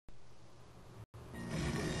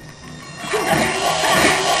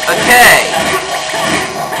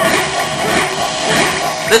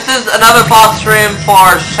This is another boss room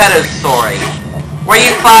for Shadow's story, where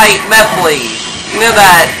you fight Mephiles. You know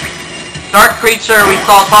that dark creature we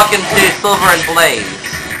saw talking to Silver and Blaze.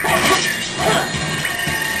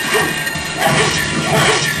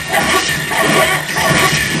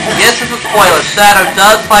 Yes, it's a spoiler. Shadow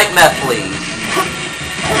does fight Mephiles.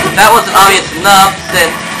 That wasn't obvious enough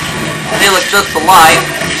since they look just alike,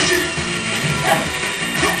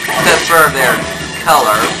 except for their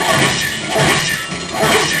color.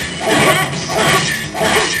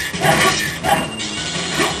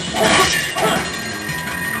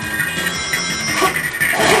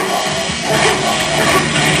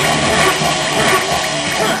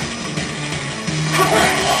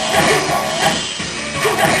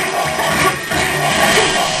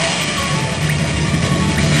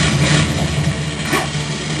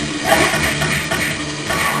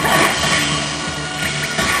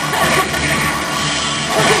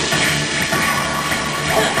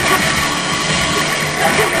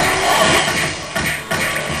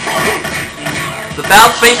 The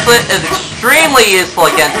bounce bracelet is extremely useful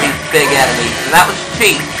against these big enemies, and that was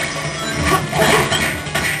cheap.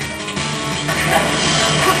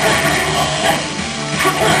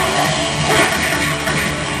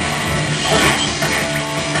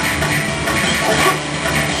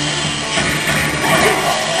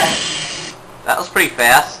 That was pretty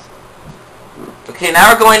fast. Okay,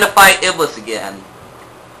 now we're going to fight Iblis again.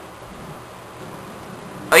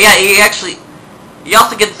 Oh yeah, you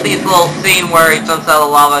also get to see this little scene where he jumps out of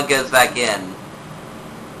the lava and goes back in.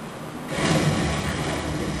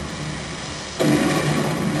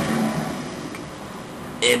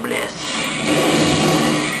 Iblis.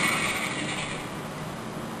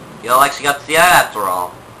 Y'all actually got to see that after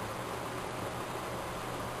all.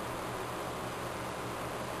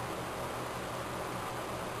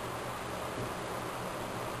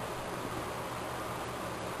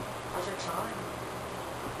 How's your time?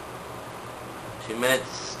 2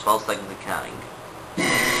 minutes, 12 seconds of counting.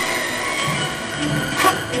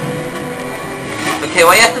 Okay,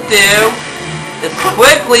 what you have to do is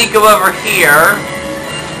quickly go over here.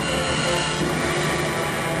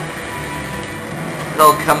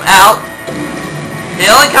 He'll come out. He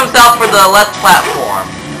only comes out for the left platform.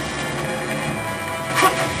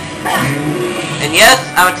 And yes,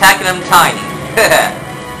 I'm attacking him tiny.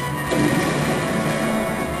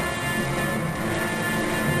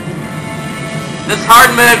 This hard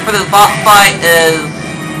mode for this boss fight is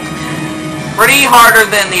pretty harder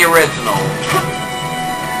than the original.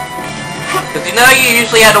 Because you know you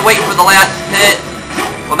usually had to wait for the last hit.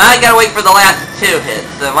 Well, now you gotta wait for the last 2 hits,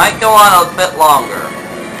 so it might go on a bit longer.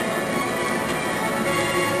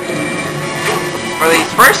 For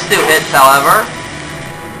these first 2 hits, however,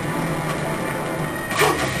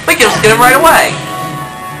 we can just get them right away.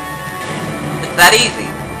 It's that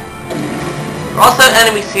easy. There are also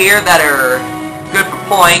enemies here that are good for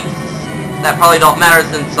points. That probably don't matter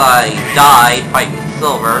since I died fighting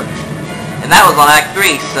Silver. And that was on Act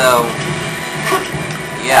 3, so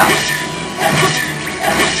yeah.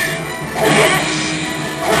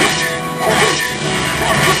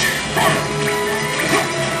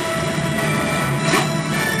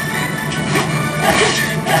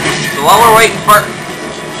 So while we're waiting for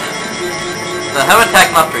the Heaven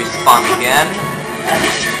Attack not to respawn again,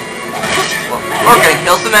 well, we're gonna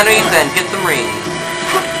kill some enemies and get some rings.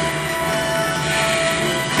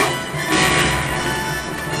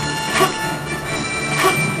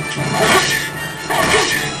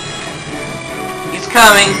 He's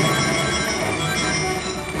coming.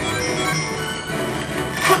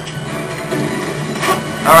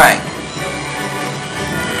 Alright.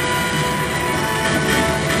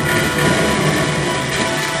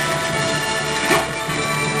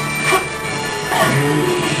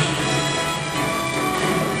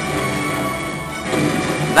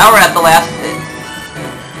 Now we're at the last hit.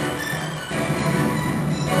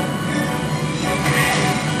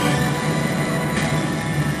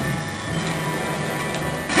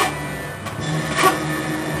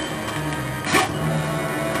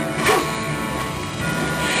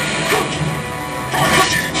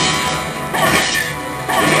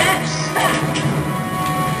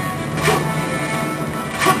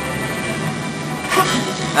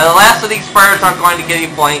 Now the last of these spurs aren't going to give you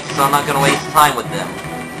points, so I'm not going to waste time with them.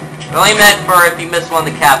 It only meant for if you missed one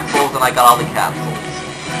of the capsules, and I got all the capsules.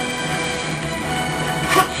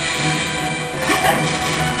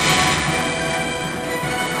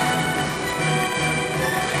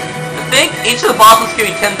 I think each of the bosses give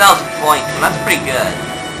you 10,000 points, and that's pretty good.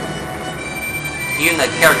 Even the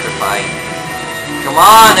character fight. Come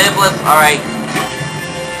on, Iblis! Alright.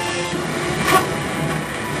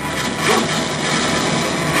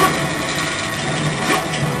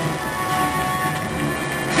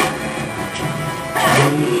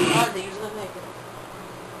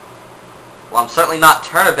 Well, I'm certainly not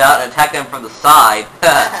turnabout and attack them from the side.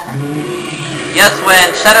 Yes,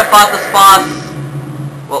 when Shadow fought this boss...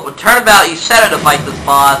 Well, with turnabout, you Shadow to fight this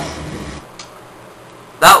boss.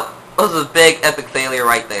 That was a big, epic failure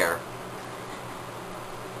right there.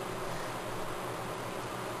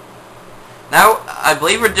 Now, I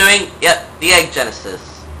believe we're doing, yep, the Egg Genesis.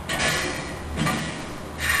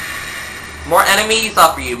 More enemies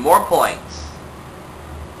offer you more points.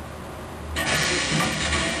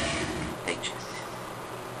 Egg Genesis.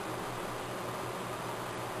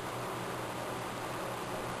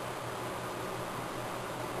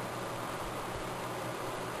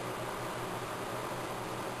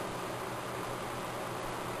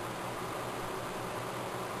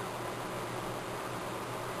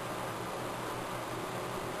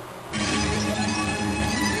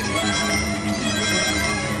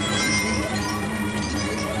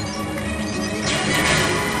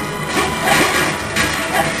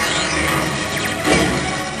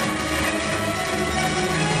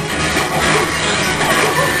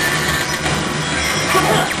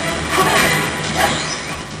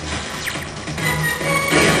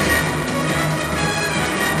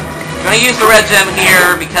 I'm gonna use the red gem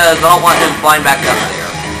here because I don't want him flying back up there.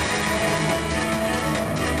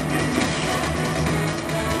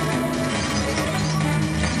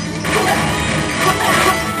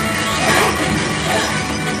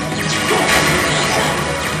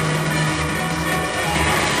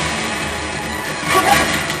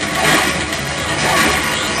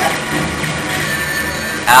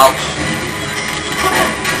 Ouch.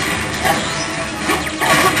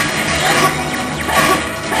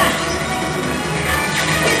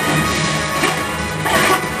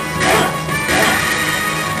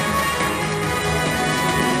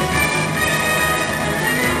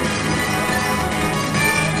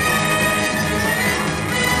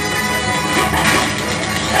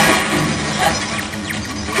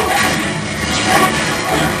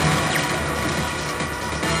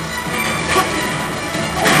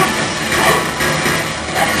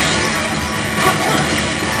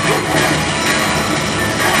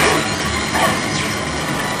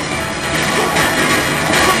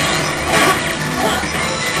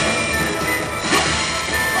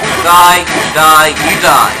 Die, you die, you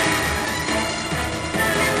die.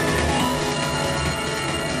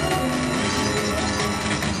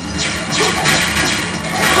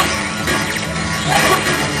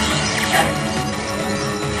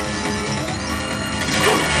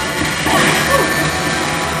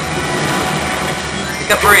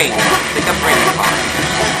 Pick up ring. Pick up ring.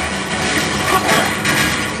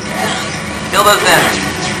 Kill those enemies.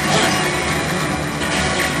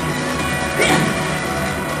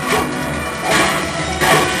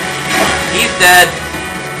 He's dead.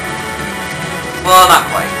 Well, not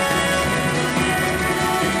quite.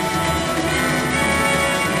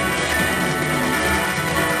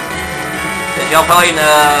 As y'all probably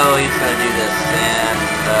know, he's gonna do this, and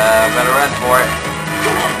better run for it.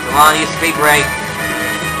 Come on, use speed break.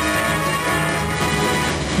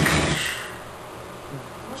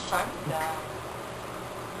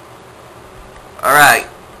 Alright,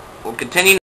 we'll continue.